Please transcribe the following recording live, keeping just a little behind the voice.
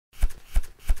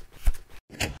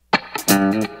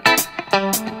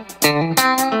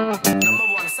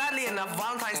Sadly enough,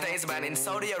 Valentine's Day is banned in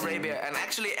Saudi Arabia, and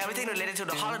actually everything related to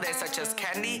the holiday such as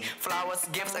candy, flowers,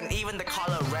 gifts, and even the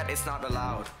color red is not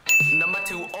allowed. Number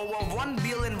 2. Over 1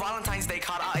 billion Valentine's Day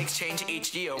cards are exchanged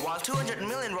each year, while 200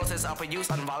 million roses are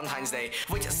produced on Valentine's Day,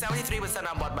 which 73%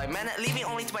 are bought by men, leaving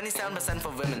only 27% for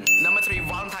women. Number 3.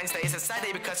 Valentine's Day is a sad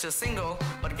day because you're single,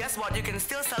 but guess what? You can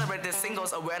still celebrate this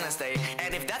Singles Awareness Day,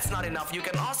 and if that's not enough, you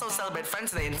can also celebrate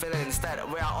Friends Day in Finland instead,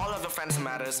 where all of your friends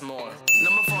matters more.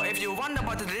 Number 4. If you wonder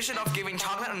about the tradition of giving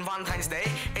chocolate on Valentine's Day,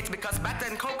 it's because back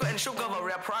then cocoa and sugar were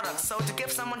rare products, so to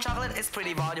give someone chocolate is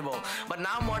pretty valuable. But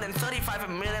now more than 35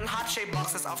 million heart-shaped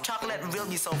boxes of chocolate will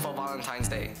be sold for Valentine's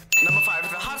Day. Number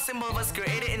 5. The heart symbol was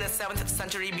created in the 7th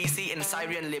century BC in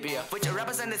Syrian Libya, which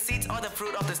represented seeds or the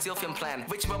fruit of the silphium plant,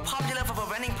 which were popular for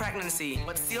preventing pregnancy.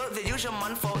 But still, the usual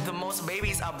month for the most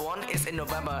babies are born is in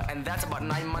November, and that's about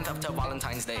 9 months after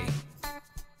Valentine's Day.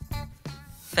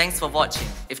 Thanks for watching.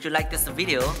 If you like this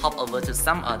video, hop over to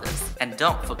some others, and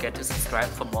don't forget to subscribe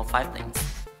for more 5 things.